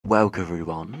Welcome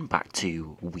everyone back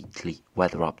to weekly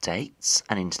weather updates,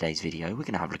 and in today's video we're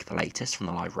going to have a look at the latest from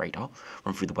the live radar,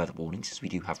 run through the weather warnings as we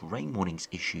do have rain warnings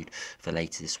issued for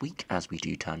later this week as we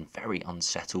do turn very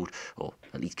unsettled, or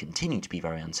at least continue to be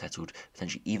very unsettled,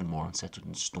 potentially even more unsettled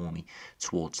and stormy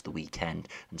towards the weekend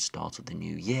and start of the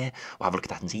new year. We'll have a look at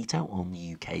that in detail on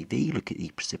the UKV, look at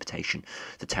the precipitation,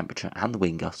 the temperature and the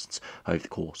wind gusts over the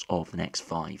course of the next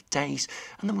 5 days,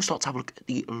 and then we'll start to have a look at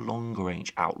the longer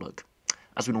range outlook.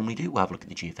 As we normally do, we'll have a look at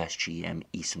the GFS, GEM,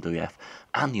 ECMWF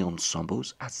and the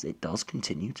ensembles as it does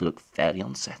continue to look fairly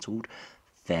unsettled,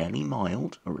 fairly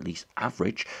mild, or at least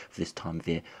average for this time of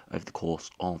year over the course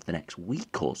of the next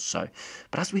week or so.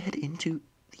 But as we head into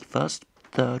the first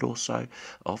third or so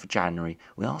of January,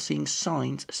 we are seeing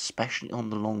signs, especially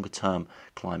on the longer term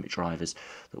climate drivers,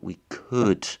 that we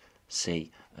could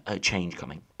see a change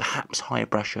coming, perhaps higher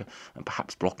pressure and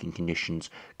perhaps blocking conditions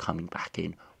coming back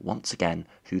in once again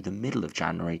through the middle of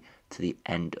January to the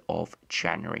end of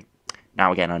January.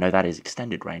 Now again, I know that is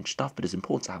extended range stuff, but it's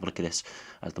important to have a look at this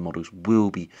as the models will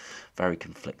be very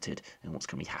conflicted in what's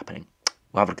going to be happening.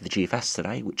 We'll have a look at the GFS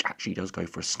today, which actually does go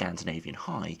for a Scandinavian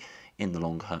high in the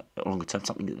longer term,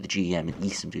 something that the GEM and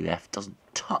ECMWF doesn't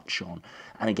touch on.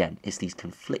 And again, it's these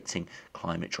conflicting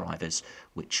climate drivers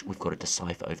which we've got to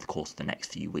decipher over the course of the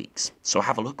next few weeks. So I'll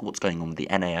have a look at what's going on with the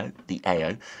NAO, the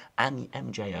AO, and the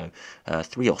MJO,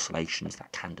 three oscillations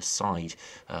that can decide,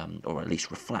 or at least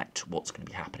reflect what's going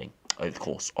to be happening over the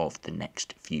course of the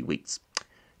next few weeks.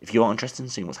 If you are interested in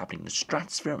seeing what's happening in the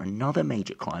stratosphere, another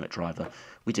major climate driver,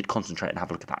 we did concentrate and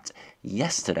have a look at that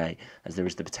yesterday, as there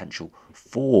is the potential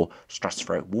for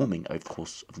stratospheric warming over the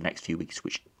course of the next few weeks,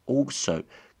 which also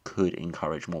could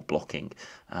encourage more blocking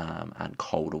and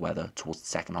colder weather towards the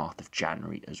second half of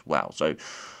January as well. So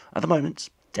at the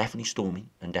moment, definitely stormy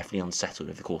and definitely unsettled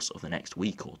over the course of the next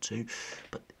week or two,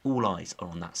 but all eyes are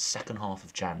on that second half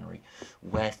of January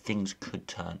where things could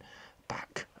turn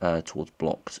back towards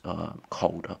blocked,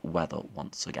 colder weather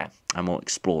once again, and we'll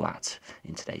explore that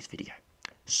in today's video.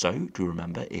 So do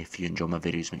remember, if you enjoy my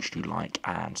videos, make sure you like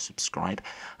and subscribe,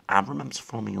 and remember to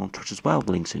follow me on Twitter as well,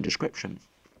 the link's in the description.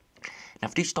 Now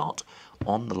if we do start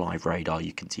on the live radar,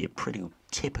 you can see a pretty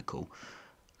typical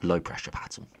low pressure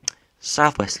pattern.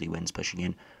 Southwesterly winds pushing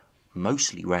in,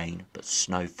 mostly rain, but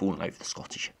snow falling over the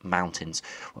Scottish mountains,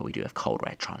 where we do have cold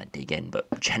air trying to dig in, but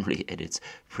generally it is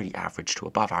pretty average to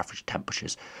above average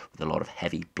temperatures, with a lot of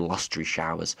heavy blustery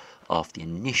showers after the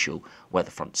initial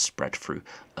weather front spread through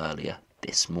earlier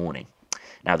this morning.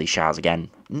 Now these showers, again,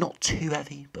 not too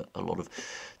heavy, but a lot of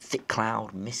thick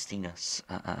cloud, mistiness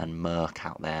and murk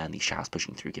out there, and these showers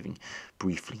pushing through, giving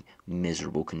briefly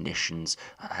miserable conditions.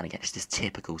 And again, it's this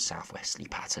typical southwesterly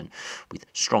pattern with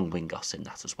strong wind gusts in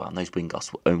that as well. And those wind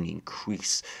gusts will only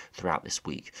increase throughout this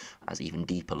week as even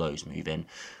deeper lows move in,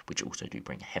 which also do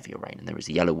bring heavier rain. And there is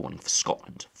a yellow warning for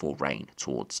Scotland for rain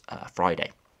towards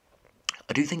Friday.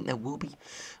 I do think there will be,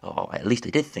 or at least I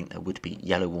did think there would be,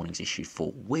 yellow warnings issued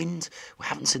for wind. We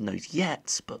haven't seen those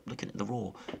yet, but looking at the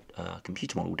raw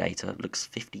computer model data, it looks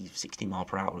 50, 60 mile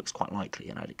per hour looks quite likely,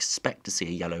 and I'd expect to see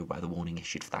a yellow weather warning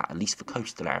issued for that, at least for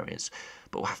coastal areas.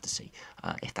 But we'll have to see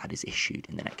if that is issued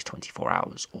in the next 24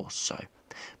 hours or so.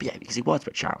 But yeah, you can see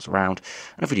widespread showers around,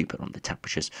 and if we do put on the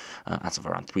temperatures, as of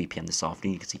around 3 PM this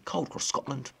afternoon, you can see cold across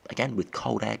Scotland, again with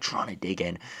cold air trying to dig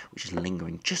in, which is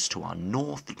lingering just to our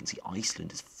north. You can see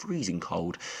Iceland is freezing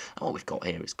cold, and what we've got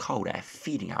here is cold air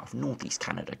feeding out of northeast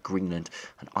Canada, Greenland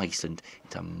and Iceland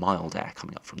into mild air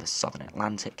coming up from the southern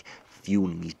Atlantic,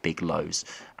 fueling these big lows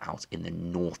out in the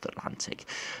North Atlantic.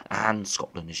 And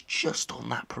Scotland is just on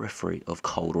that periphery of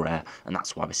colder air, and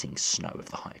that's why we're seeing snow over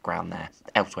the higher ground there.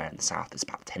 Elsewhere in the south it's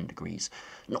about 10 degrees,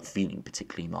 not feeling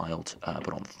particularly mild,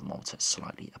 but on the thermometer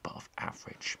slightly above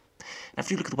average. Now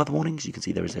if you look at the weather warnings, you can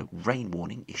see there is a rain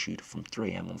warning issued from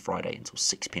 3 AM on Friday until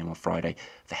 6 PM on Friday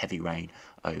for heavy rain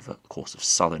over the course of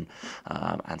southern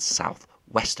and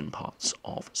south-western parts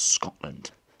of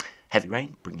Scotland. Heavy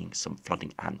rain bringing some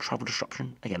flooding and travel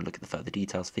disruption. Again, look at the further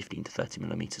details. 15 to 30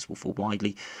 millimetres will fall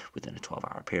widely within a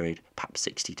 12-hour period, perhaps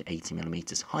 60 to 80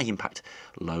 millimetres. High impact,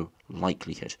 low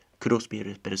likelihood. Could also be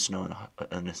a bit of snow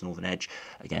on this northern edge.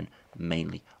 Again,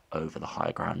 mainly over the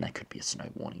higher ground. There could be a snow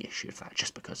warning issue for that,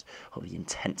 just because of the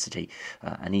intensity.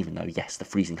 And even though, yes, the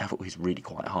freezing level is really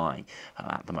quite high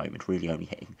at the moment, really only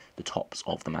hitting the tops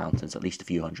of the mountains, at least a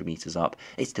few hundred metres up,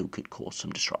 it still could cause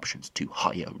some disruptions to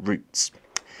higher routes.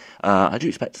 I do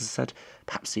expect, as I said,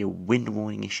 perhaps see a wind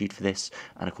warning issued for this,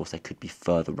 and of course there could be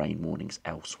further rain warnings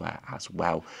elsewhere as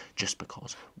well, just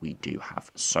because we do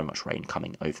have so much rain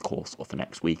coming over the course of the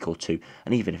next week or two.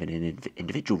 And even if an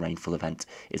individual rainfall event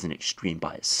is an extreme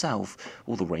by itself,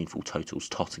 all the rainfall totals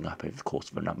totting up over the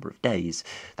course of a number of days,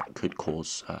 that could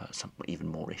cause some even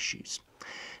more issues.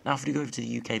 Now, if we go over to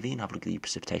the UKV and have a look at the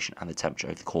precipitation and the temperature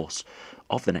over the course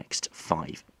of the next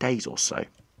 5 days or so.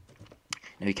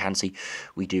 Now you can see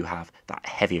we do have that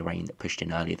heavier rain that pushed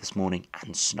in earlier this morning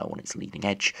and snow on its leading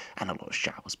edge, and a lot of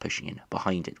showers pushing in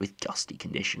behind it with gusty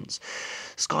conditions.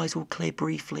 Skies will clear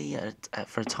briefly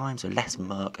for a time, so less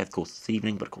murk over the course of this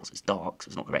evening, but of course it's dark, so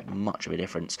it's not going to make much of a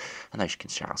difference, and those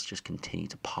showers just continue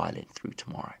to pile in through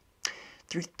tomorrow.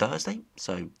 Through Thursday,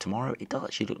 so tomorrow, it does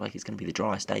actually look like it's going to be the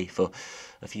driest day for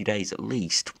a few days at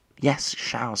least. Yes,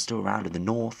 showers still around in the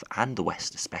north and the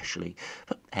west especially,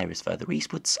 but areas further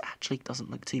eastwards actually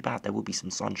doesn't look too bad. There will be some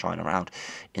sunshine around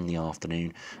in the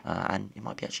afternoon, and it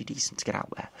might be actually decent to get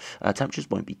out there. Temperatures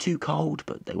won't be too cold,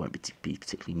 but they won't be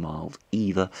particularly mild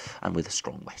either, and with a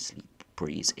strong westerly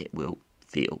breeze, it will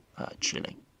feel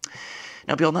chilly.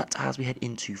 Now, beyond that, as we head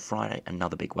into Friday,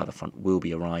 another big weather front will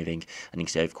be arriving, and you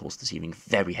can see, of course, this evening,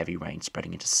 very heavy rain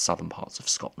spreading into southern parts of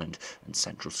Scotland and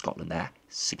central Scotland there.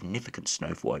 Significant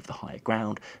snowfall over the higher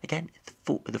ground. Again,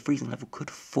 the freezing level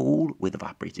could fall with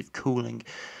evaporative cooling,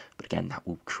 but again, that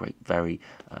will create very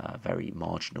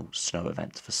marginal snow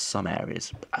events for some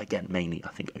areas. But again, mainly, I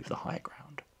think, over the higher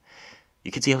ground.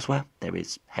 You can see elsewhere there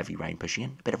is heavy rain pushing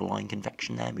in, a bit of a line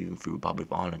convection there moving through Republic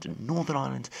of Ireland and Northern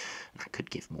Ireland, and that could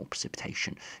give more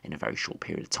precipitation in a very short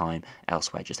period of time.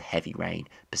 Elsewhere, just heavy rain,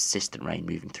 persistent rain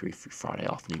moving through Friday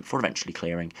afternoon before eventually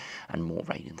clearing, and more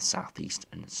rain in the southeast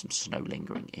and some snow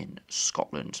lingering in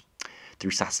Scotland. Through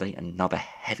Saturday, another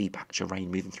heavy batch of rain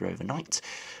moving through overnight,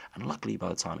 and luckily by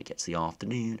the time it gets to the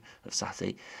afternoon of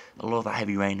Saturday, a lot of that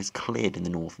heavy rain has cleared in the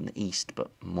north and the east,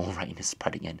 but more rain is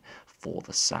spreading in for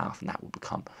the south, and that will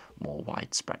become more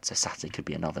widespread. So Saturday could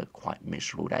be another quite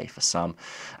miserable day for some,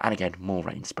 and again, more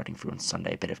rain spreading through on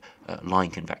Sunday, a bit of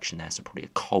line convection there, so probably a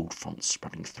cold front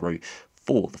spreading through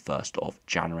for the 1st of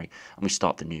January, and we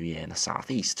start the new year in the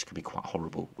southeast. It could be quite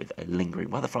horrible with a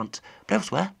lingering weather front, but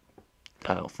elsewhere,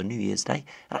 for New Year's Day,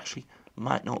 it actually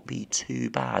might not be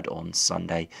too bad on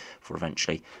Sunday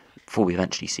before we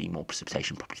eventually see more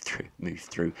precipitation probably move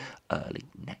through early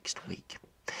next week.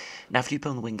 Now, if you put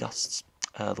on the wind gusts,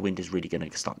 the wind is really going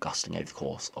to start gusting over the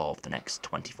course of the next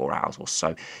 24 hours or so.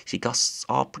 You see, gusts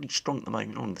are pretty strong at the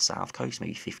moment along the south coast,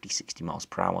 maybe 50-60 miles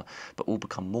per hour, but will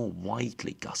become more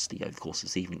widely gusty over the course of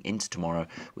this evening into tomorrow,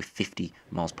 with 50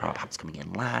 miles per hour perhaps coming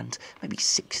inland, maybe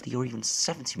 60 or even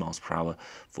 70 miles per hour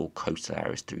for coastal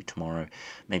areas through tomorrow.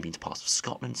 Maybe into parts of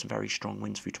Scotland, some very strong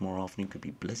winds through tomorrow afternoon. Could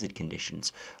be blizzard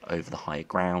conditions over the higher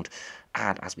ground.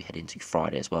 And as we head into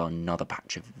Friday as well, another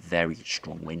batch of very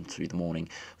strong wind through the morning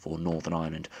for Northern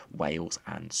Ireland, Wales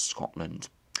and Scotland.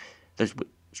 Those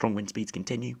strong wind speeds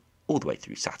continue all the way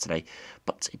through Saturday,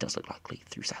 but it does look likely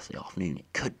through Saturday afternoon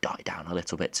it could die down a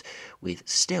little bit, with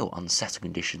still unsettled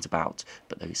conditions about,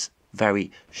 but those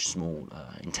very small,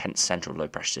 intense central low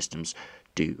pressure systems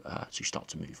do start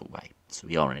to move away. So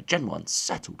we are in a general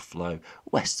unsettled flow,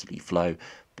 westerly flow,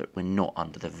 but we're not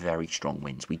under the very strong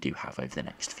winds we do have over the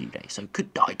next few days. So it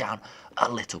could die down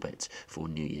a little bit for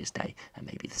New Year's Day and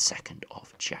maybe the 2nd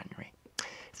of January.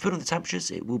 If we put on the temperatures,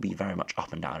 it will be very much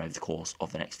up and down over the course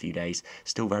of the next few days.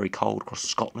 Still very cold across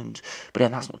Scotland, but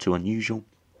again, that's not too unusual.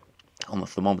 On the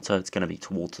thermometer, it's going to be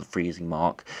towards the freezing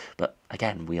mark, but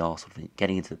again, we are sort of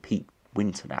getting into the peak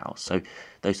winter now, so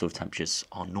those sort of temperatures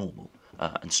are normal,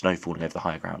 and snow falling over the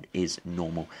higher ground is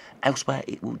normal. Elsewhere,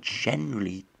 it will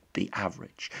generally be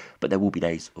average, but there will be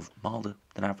days of milder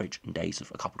than average and days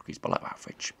of a couple of degrees below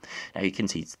average. Now you can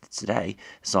see today,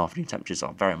 this afternoon temperatures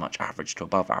are very much average to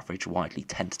above average, widely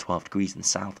 10 to 12 degrees in the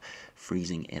south,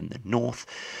 freezing in the north,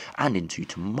 and into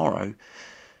tomorrow,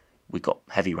 we've got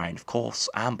heavy rain, of course,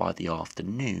 and by the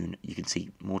afternoon, you can see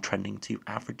more trending to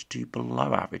average to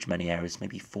below average. Many areas,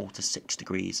 maybe 4 to 6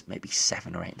 degrees, maybe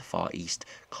 7 or 8 in the far east,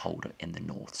 colder in the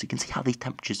north. So you can see how these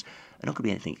temperatures are not going to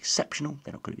be anything exceptional.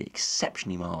 They're not going to be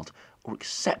exceptionally mild or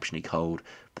exceptionally cold,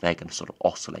 but they're going to sort of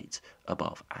oscillate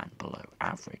above and below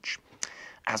average.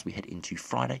 As we head into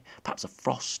Friday, perhaps a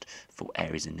frost for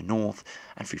areas in the north,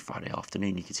 and through Friday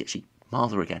afternoon, you can see actually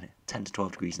milder again, 10 to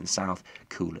 12 degrees in the south,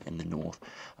 cooler in the north,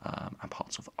 and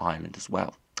parts of Ireland as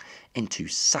well. Into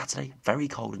Saturday, very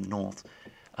cold in the north,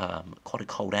 quite a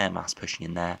cold air mass pushing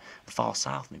in there. The far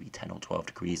south, maybe 10 or 12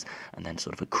 degrees, and then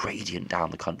sort of a gradient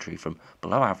down the country from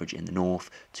below average in the north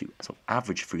to sort of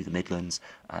average through the Midlands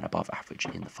and above average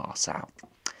in the far south.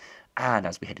 And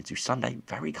as we head into Sunday,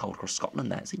 very cold across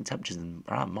Scotland there, seeing temperatures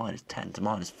around -10 to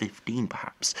 -15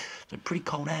 perhaps. So pretty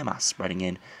cold air mass spreading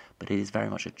in, but it is very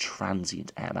much a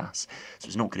transient air mass. So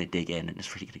it's not going to dig in, and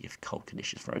it's really going to give cold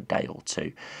conditions for a day or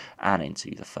two. And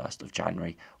into the 1st of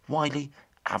January, widely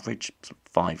average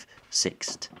 5,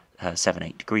 6, 7,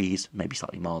 8 degrees, maybe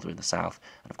slightly milder in the south,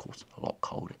 and of course a lot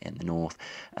colder in the north.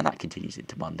 And that continues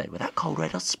into Monday, where that cold air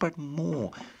does spread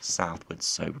more southwards.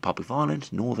 So Republic of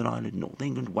Ireland, Northern Ireland, North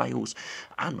England, Wales,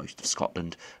 and most of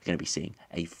Scotland are going to be seeing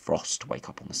a frost wake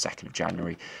up on the 2nd of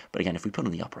January. But again, if we put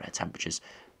on the upper air temperatures,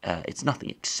 it's nothing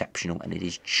exceptional, and it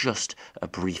is just a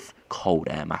brief cold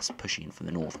air mass pushing in from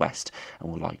the northwest,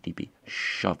 and will likely be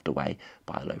shoved away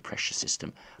by a low pressure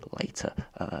system later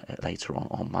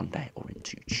on Monday or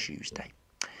into Tuesday.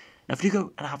 Now, if you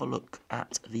go and have a look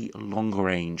at the longer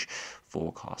range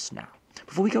forecast now.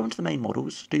 Before we go into the main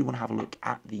models, I do want to have a look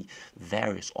at the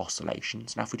various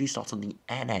oscillations. Now, if we do start on the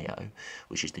NAO,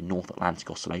 which is the North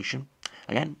Atlantic Oscillation,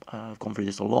 again, I've gone through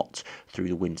this a lot through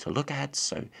the winter look-aheads,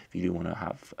 so if you do want to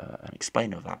have an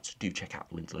explainer of that, do check out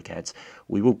the winter look-aheads.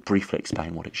 We will briefly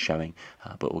explain what it's showing,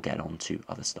 but we'll get on to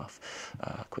other stuff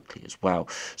quickly as well.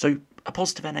 So a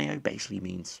positive NAO basically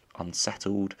means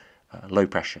unsettled, low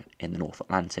pressure in the North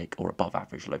Atlantic, or above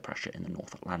average low pressure in the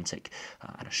North Atlantic,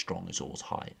 and a strong Azores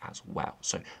high as well.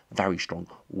 So very strong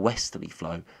westerly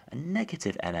flow. A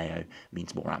negative NAO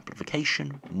means more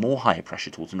amplification, more higher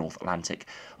pressure towards the North Atlantic,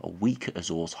 a weaker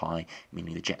Azores high,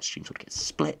 meaning the jet stream sort of gets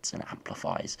split and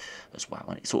amplifies as well,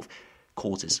 and it sort of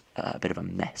causes a bit of a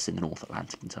mess in the North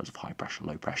Atlantic in terms of high pressure,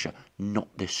 low pressure, not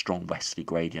this strong westerly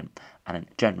gradient, and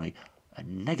generally a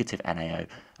negative NAO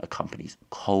accompanies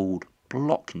cold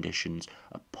block conditions.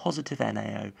 A positive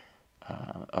NAO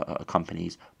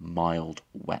accompanies mild,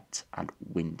 wet and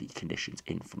windy conditions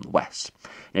in from the west.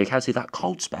 Now you can see that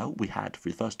cold spell we had for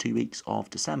the first 2 weeks of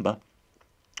December,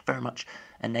 very much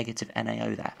a negative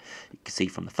NAO there. You can see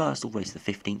from the 1st all the way to the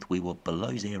 15th we were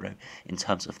below zero in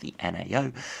terms of the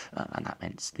NAO, and that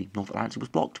meant the North Atlantic was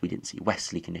blocked. We didn't see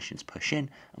westerly conditions push in,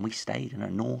 and we stayed in a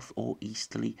north or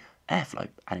easterly airflow,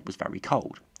 and it was very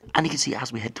cold. And you can see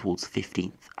as we head towards the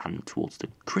 15th and towards the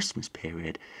Christmas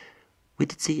period, we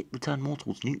did see it return more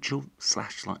towards neutral /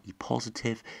 slightly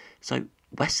positive. So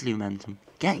westerly momentum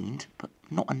gained, but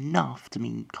not enough to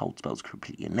mean cold spells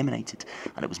completely eliminated,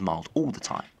 and it was mild all the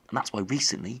time. And that's why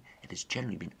recently it has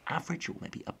generally been average or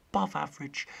maybe above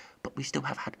average, but we still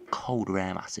have had colder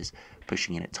air masses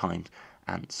pushing in at times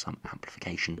and some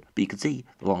amplification. But you can see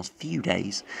the last few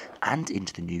days and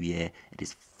into the new year, it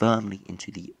is firmly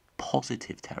into the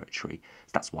positive territory.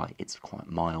 So that's why it's quite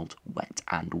mild, wet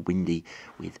and windy,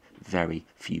 with very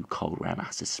few cold air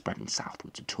masses spreading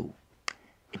southwards at all.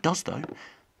 It does, though,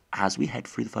 as we head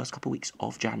through the first couple of weeks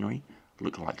of January,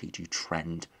 look likely to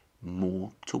trend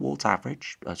more towards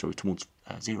average, towards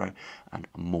zero, and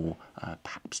more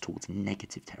perhaps towards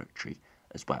negative territory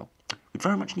as well. We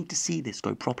very much need to see this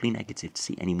go properly negative to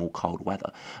see any more cold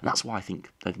weather, and that's why I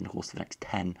think over the course of the next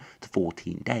 10 to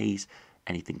 14 days,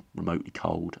 anything remotely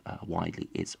cold widely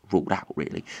is ruled out,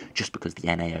 really, just because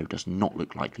the NAO does not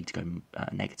look likely to go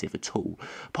negative at all,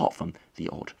 apart from the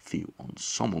odd few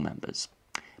ensemble members.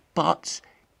 But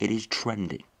it is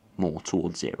trending more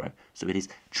towards zero, so it is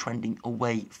trending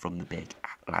away from the big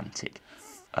Atlantic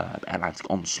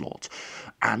onslaught.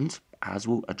 And as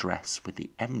we'll address with the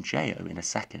MJO in a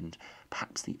second,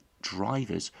 perhaps the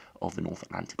drivers of the North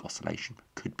Atlantic Oscillation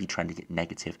could be trending at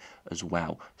negative as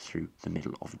well through the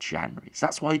middle of January. So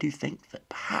that's why I do think that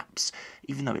perhaps,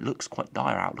 even though it looks quite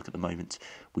dire outlook at the moment,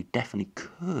 we definitely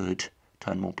could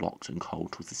turn more blocked and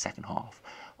cold towards the second half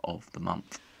of the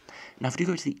month. Now, if we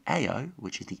do go to the AO,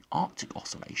 which is the Arctic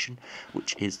Oscillation,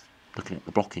 which is looking at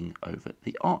the blocking over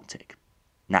the Arctic.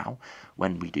 Now,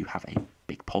 when we do have a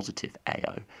big positive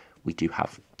AO, we do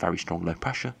have very strong low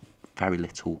pressure, very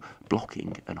little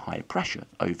blocking and higher pressure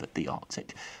over the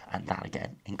Arctic, and that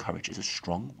again encourages a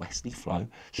strong westerly flow,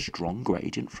 strong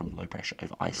gradient from low pressure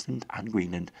over Iceland and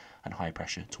Greenland, and high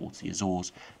pressure towards the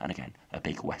Azores, and again a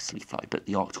big westerly flow. But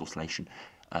the Arctic Oscillation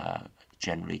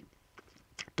generally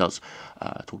does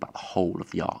talk about the whole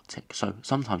of the Arctic. So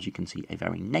sometimes you can see a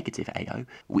very negative AO,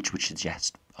 which would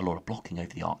suggest a lot of blocking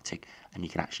over the Arctic, and you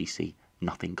can actually see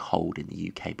nothing cold in the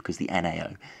UK because the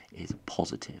NAO is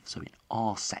positive. So in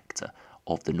our sector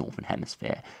of the Northern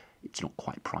Hemisphere, it's not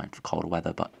quite primed for colder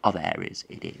weather, but other areas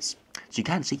it is. So you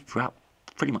can see throughout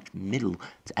pretty much middle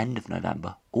to end of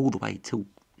November, all the way till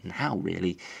now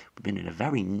really, we've been in a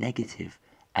very negative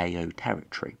AO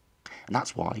territory. And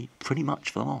that's why pretty much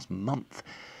for the last month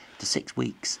to 6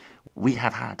 weeks, we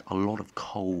have had a lot of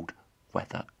cold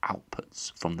weather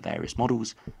outputs from the various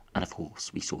models, and of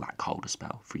course we saw that colder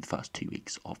spell through the first 2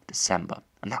 weeks of December,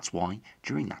 and that's why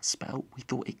during that spell we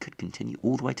thought it could continue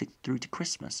all the way through to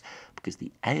Christmas, because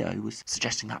the AO was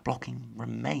suggesting that blocking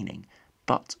remaining.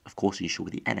 But of course, as usual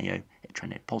with the NAO, it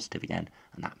trended positive again,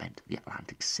 and that meant the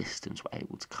Atlantic systems were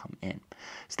able to come in.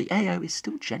 So the AO is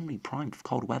still generally primed for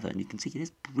cold weather, and you can see it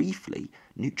is briefly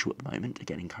neutral at the moment,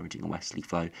 again encouraging a westerly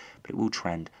flow, but it will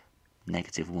trend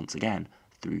negative once again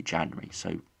through January.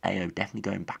 So AO definitely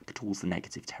going back towards the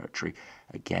negative territory,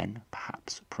 again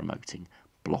perhaps promoting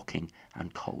blocking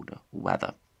and colder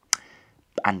weather.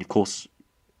 And of course,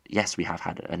 yes, we have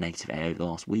had a negative AO the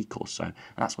last week or so, and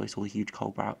that's why we saw a huge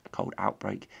cold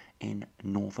outbreak in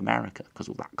North America, because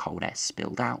all that cold air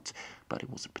spilled out, but it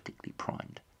wasn't particularly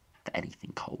primed for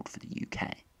anything cold for the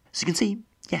UK. So you can see,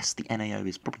 yes, the NAO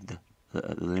is probably the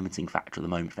limiting factor at the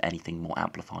moment for anything more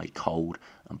amplified, cold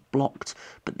and blocked,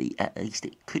 but at least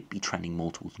it could be trending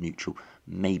more towards neutral,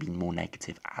 maybe more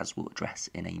negative, as we'll address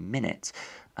in a minute.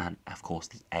 And of course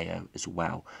the AO as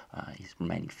well is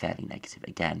remaining fairly negative,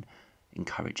 again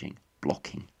encouraging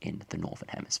blocking in the northern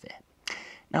hemisphere.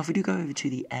 Now, if we do go over to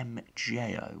the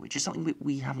MJO, which is something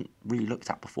we haven't really looked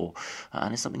at before,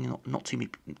 and it's something not too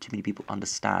many people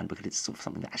understand, because it's sort of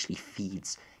something that actually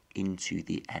feeds into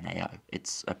the NAO.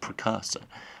 It's a precursor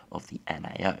of the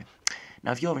NAO.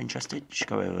 Now, if you're interested, just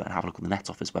go over and have a look on the Met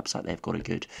Office website. They've got a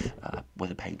good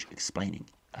weather page explaining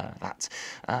that.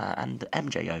 And the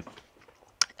MJO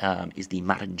is the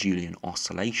Madden-Julian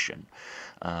oscillation.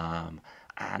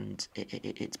 And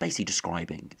it's basically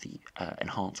describing the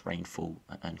enhanced rainfall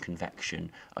and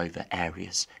convection over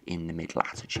areas in the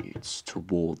mid-latitudes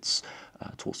towards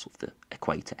sort of the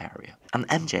equator area. And the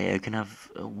MJO can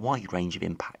have a wide range of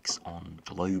impacts on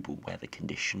global weather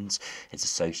conditions. It's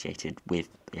associated with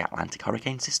the Atlantic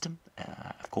hurricane system.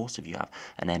 Of course, if you have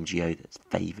an MJO that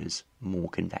favours more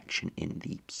convection in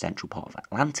the central part of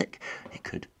Atlantic, it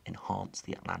could enhance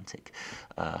the Atlantic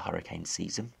hurricane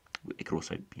season. It could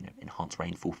also, enhance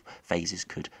rainfall phases,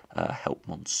 could help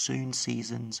monsoon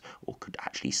seasons, or could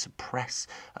actually suppress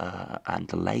and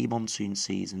delay monsoon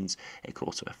seasons. It could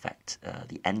also affect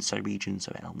the ENSO region,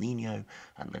 so El Nino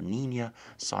and La Nina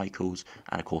cycles,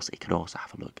 and of course it could also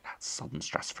have a look at southern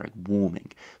stratospheric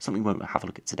warming, something we won't have a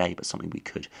look at today, but something we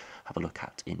could have a look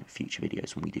at in future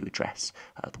videos when we do address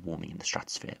the warming in the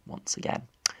stratosphere once again.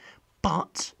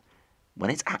 But when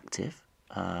it's active,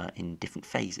 in different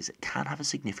phases, it can have a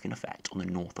significant effect on the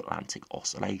North Atlantic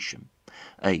oscillation.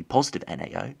 A positive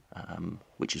NAO,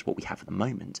 which is what we have at the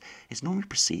moment, is normally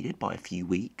preceded by a few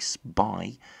weeks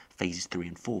by phases 3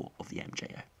 and 4 of the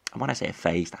MJO. And when I say a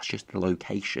phase, that's just the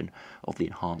location of the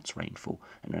enhanced rainfall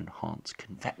and enhanced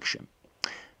convection.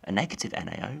 A negative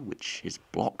NAO, which is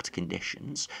blocked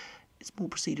conditions, is more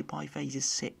preceded by phases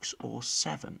 6 or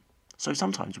 7. So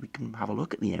sometimes we can have a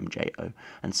look at the MJO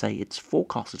and say it's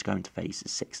forecasted to go into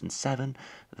phases 6 and 7.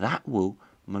 That will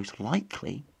most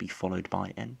likely be followed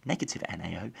by a negative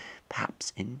NAO,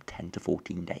 perhaps in 10 to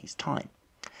 14 days' time.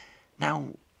 Now,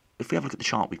 if we have a look at the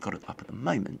chart we've got it up at the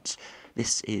moment,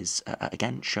 this is,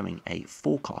 again, showing a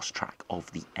forecast track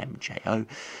of the MJO. You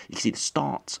can see the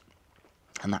start,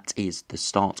 and that is the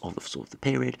start of the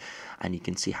period, and you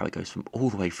can see how it goes from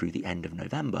all the way through the end of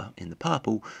November in the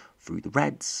purple, through the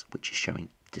reds, which is showing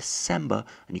December,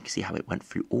 and you can see how it went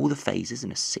through all the phases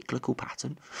in a cyclical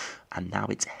pattern, and now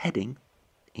it's heading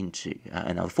into,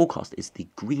 and now the forecast is the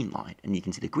green line, and you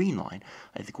can see the green line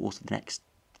over the course of the next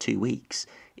 2 weeks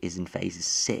is in phases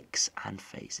 6 and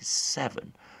phases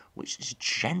 7, which is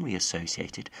generally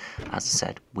associated, as I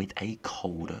said, with a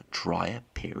colder, drier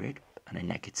period and a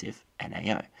negative NAO.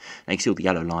 Now you can see all the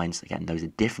yellow lines, again, those are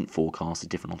different forecasts,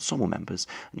 different ensemble members,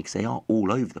 and you can see they are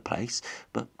all over the place,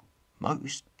 but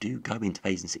most do go into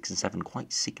phases 6 and 7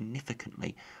 quite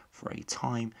significantly for a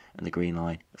time, and the green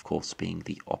line, of course, being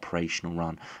the operational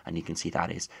run, and you can see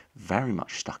that is very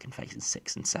much stuck in phases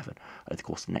 6 and 7 over the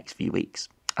course of the next few weeks.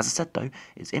 As I said, though,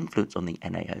 its influence on the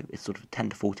NAO is sort of a 10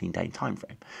 to 14 day time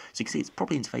frame. So you can see it's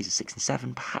probably into phases 6 and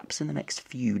 7, perhaps in the next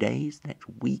few days, next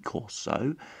week or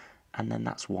so, and then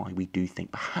that's why we do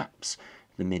think perhaps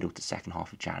the middle to second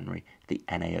half of January, the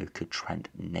NAO could trend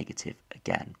negative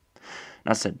again.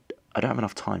 Now, as I said, I don't have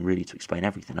enough time really to explain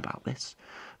everything about this,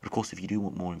 but of course if you do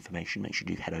want more information, make sure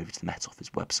you do head over to the Met Office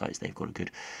websites. They've got a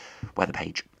good weather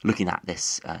page looking at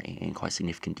this in quite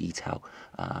significant detail,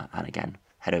 and again,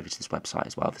 head over to this website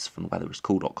as well. This is from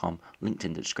theweatheriscool.com, linked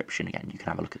in the description. Again, you can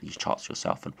have a look at these charts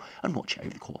yourself and watch it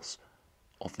over the course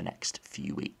of the next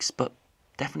few weeks. But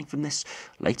definitely from this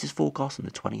latest forecast on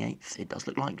the 28th, it does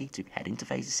look likely to head into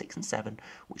phases 6 and 7,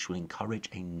 which will encourage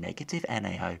a negative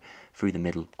NAO through the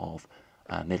middle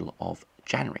of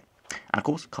January. And of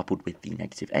course, coupled with the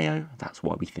negative AO, that's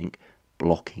why we think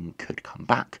blocking could come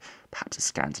back. Perhaps a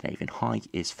Scandinavian high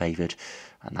is favoured,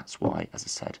 and that's why, as I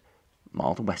said,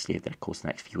 mild and westerly over the course of the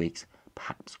next few weeks,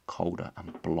 perhaps colder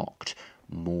and blocked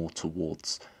more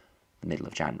towards the middle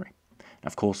of January. Now,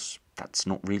 of course, that's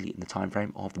not really in the time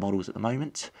frame of the models at the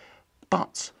moment,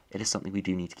 but it is something we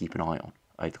do need to keep an eye on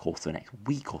over the course of the next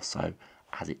week or so,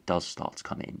 as it does start to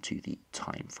come into the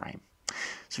time frame.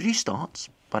 So if you start,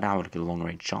 by now look at the long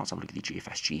range charts, I'm looking at the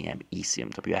GFS, GEM,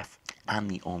 ECMWF and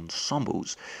the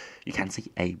ensembles, you can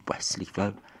see a westerly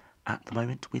flow at the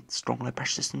moment with strong low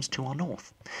pressure systems to our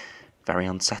north. Very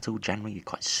unsettled January,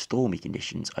 quite stormy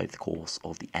conditions over the course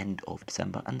of the end of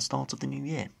December and start of the new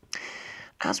year.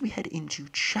 As we head into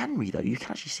January, though, you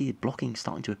can actually see the blocking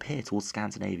starting to appear towards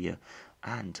Scandinavia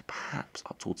and perhaps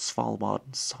up towards Svalbard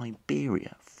and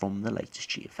Siberia from the latest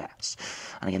GFS.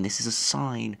 And again, this is a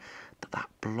sign that that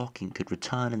blocking could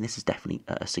return, and this is definitely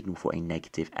a signal for a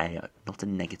negative AO, not a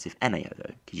negative NAO,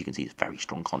 though, because you can see a very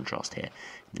strong contrast here in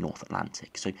the North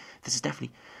Atlantic. So this is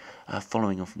definitely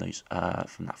following on from those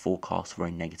from that forecast for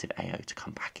a negative AO to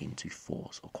come back into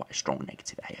force, or quite a strong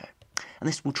negative AO. And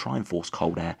this will try and force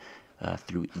cold air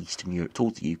through Eastern Europe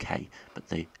towards the UK, but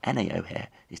the NAO here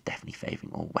is definitely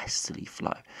favouring a westerly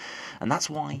flow. And that's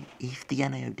why, if the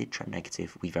NAO did trend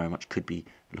negative, we very much could be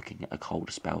looking at a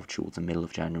colder spell towards the middle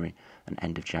of January and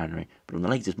end of January. But on the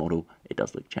latest model, it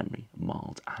does look generally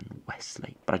mild and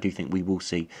westerly. But I do think we will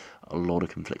see a lot of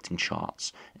conflicting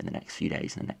charts in the next few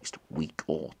days, in the next week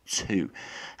or two,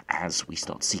 as we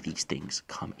start to see these things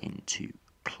come into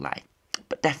play.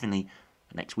 But definitely,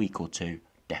 the next week or two,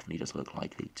 definitely does look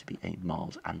likely to be a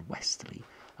mild and westerly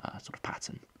sort of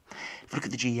pattern. If we look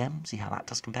at the GM, see how that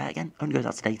does compare. Again, only goes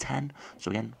out to day 10,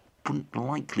 so again, wouldn't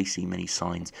likely see many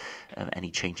signs of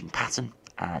any changing pattern.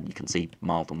 And you can see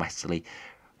mild and westerly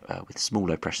with small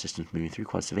low pressure systems moving through,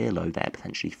 quite a severe low there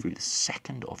potentially through the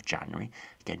 2nd of January.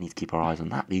 Again, need to keep our eyes on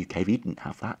that. The UKV didn't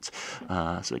have that,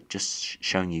 so it just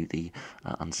showing you the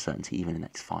uncertainty even in the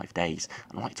next 5 days.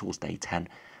 And like towards day 10,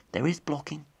 there is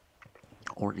blocking,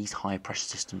 or at least higher pressure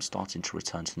systems starting to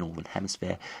return to the northern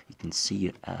hemisphere. You can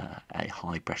see a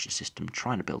high pressure system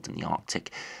trying to build in the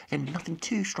Arctic. Again, nothing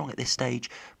too strong at this stage,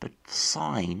 but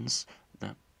signs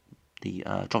that the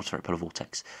stratospheric polar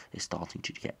vortex is starting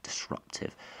to get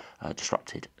disrupted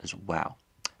as well.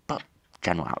 But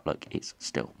general outlook is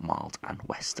still mild and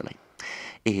westerly.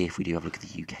 If we do have a look at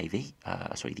the UKV,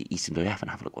 the ECMWF, and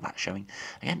have a look what that's showing,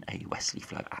 again, a westerly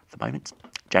flow at the moment.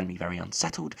 January very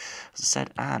unsettled, as I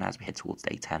said, and as we head towards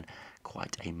day 10,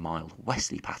 quite a mild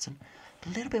westerly pattern. A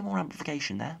little bit more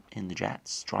amplification there in the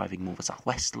jets, driving more of a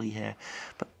southwesterly here,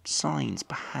 but signs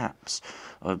perhaps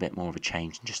of a bit more of a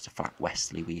change than just a flat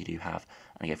westerly we do have.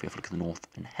 And again, if we have a look at the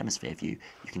northern hemisphere view,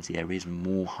 you can see there is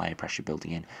more higher pressure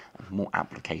building in and more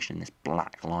amplification in this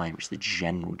black line, which is the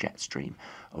general jet stream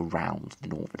around the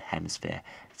northern hemisphere.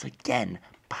 So again,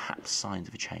 perhaps signs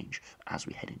of a change as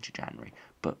we head into January,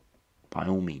 but by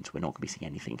all means, we're not going to be seeing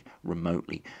anything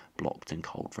remotely blocked and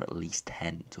cold for at least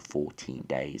 10 to 14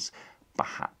 days,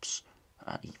 perhaps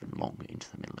even longer into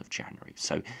the middle of January.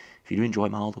 So if you do enjoy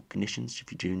milder conditions,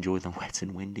 if you do enjoy the wet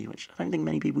and windy, which I don't think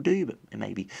many people do, but it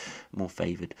may be more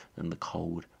favoured than the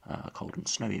cold and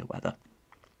snowier weather,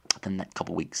 then that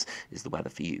couple of weeks is the weather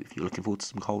for you. If you're looking forward to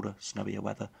some colder, snowier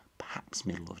weather, perhaps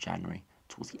middle of January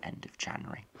towards the end of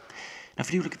January. Now,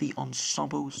 if you do look at the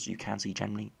ensembles, you can see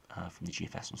generally from the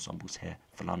GFS ensembles here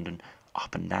for London,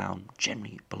 up and down,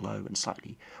 generally below and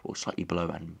slightly below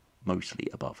and mostly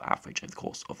above average over the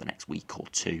course of the next week or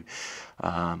two.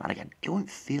 And again, it won't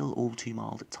feel all too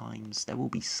mild at times. There will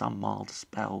be some mild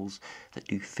spells that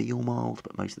do feel mild,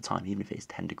 but most of the time, even if it is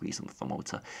 10 degrees on the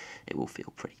thermometer, it will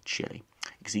feel pretty chilly.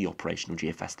 You can see the operational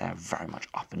GFS there very much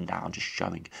up and down, just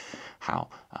showing how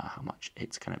much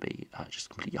it's going to be just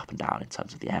completely up and down in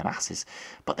terms of the air masses.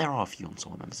 But there are a few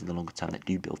ensemble members in the longer term that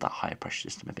do build that higher pressure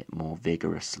system a bit more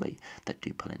vigorously, that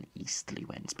do pull in easterly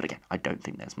winds. But again, I don't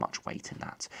think there's much weight in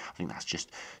that. I think that's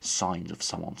just signs of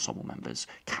some ensemble members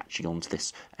catching on to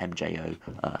this MJO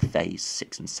phase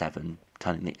 6 and 7,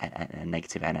 turning the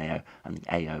negative NAO and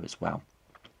the AO as well,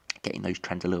 getting those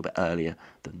trends a little bit earlier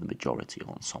than the majority of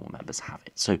ensemble members have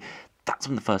it. So that's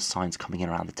some of the first signs coming in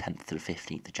around the 10th to the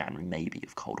 15th of January, maybe,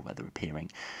 of colder weather appearing.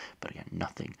 But again,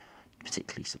 nothing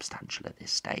particularly substantial at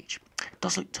this stage. It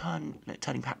does look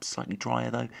turning perhaps slightly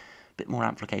drier, though. A bit more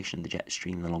amplification in the jet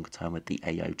stream in the longer term with the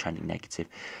AO trending negative.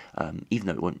 Even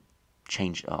though it won't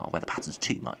change our weather patterns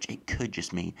too much, it could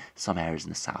just mean some areas in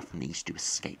the south and the east do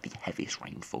escape the heaviest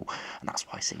rainfall, and that's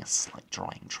why seeing a slight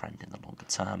drying trend in the longer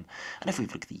term. And if we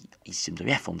look at the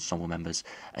ECMWF ensemble members,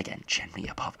 again, generally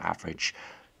above average,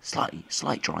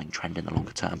 slight drying trend in the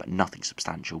longer term, but nothing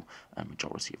substantial. A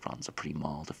majority of runs are pretty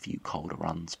mild, a few colder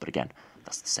runs, but again,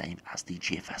 that's the same as the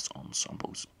GFS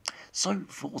ensembles. So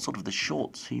for sort of the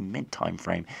short to mid time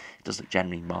frame, it does look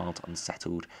generally mild,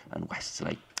 unsettled, and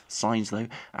westerly. Signs though,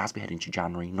 as we head into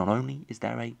January, not only is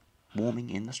there a warming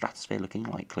in the stratosphere looking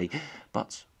likely,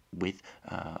 but with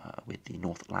the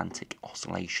North Atlantic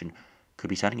oscillation could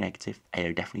be turning negative.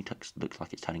 AO definitely looks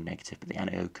like it's turning negative, but the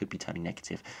NAO could be turning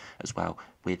negative as well,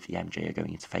 with the MJO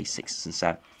going into phase 6 and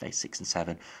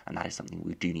 7, and that is something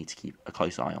we do need to keep a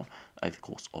close eye on over the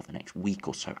course of the next week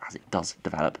or so as it does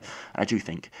develop. And I do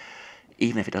think,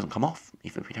 even if it doesn't come off,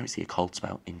 if we don't see a cold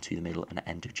spell into the middle and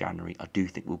end of January, I do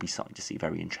think we'll be starting to see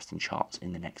very interesting charts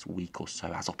in the next week or so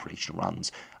as operation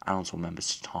runs and also members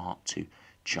start to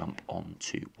jump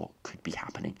onto what could be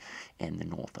happening in the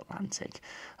North Atlantic.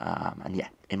 And yeah,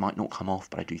 it might not come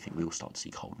off, but I do think we will start to see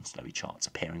cold and snowy charts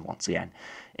appearing once again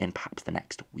in perhaps the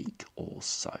next week or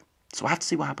so. So we'll have to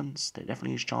see what happens. There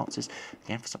definitely is chances,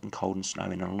 again, for something cold and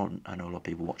snowy. And I know a lot of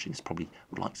people watching this probably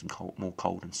would like some more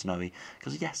cold and snowy,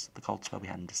 because yes, the cold spell we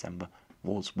had in December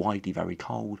was widely very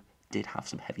cold, did have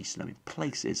some heavy snow in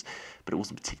places, but it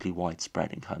wasn't particularly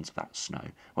widespread in terms of that snow.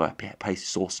 Well, places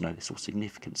saw snow, they saw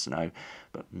significant snow,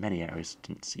 but many areas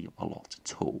didn't see a lot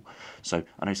at all. So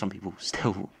I know some people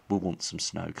still will want some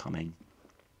snow coming,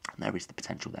 and there is the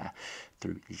potential there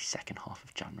through the second half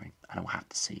of January, and we'll have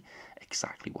to see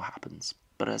exactly what happens.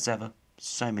 But as ever,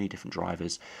 so many different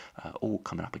drivers all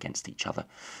coming up against each other,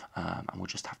 and we'll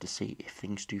just have to see if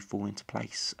things do fall into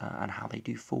place and how they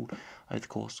do fall over the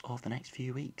course of the next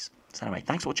few weeks. So anyway,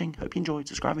 thanks for watching, hope you enjoyed,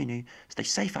 subscribe if you're new, stay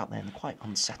safe out there in the quite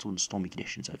unsettled and stormy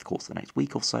conditions over the course of the next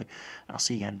week or so, and I'll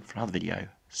see you again for another video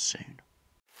soon.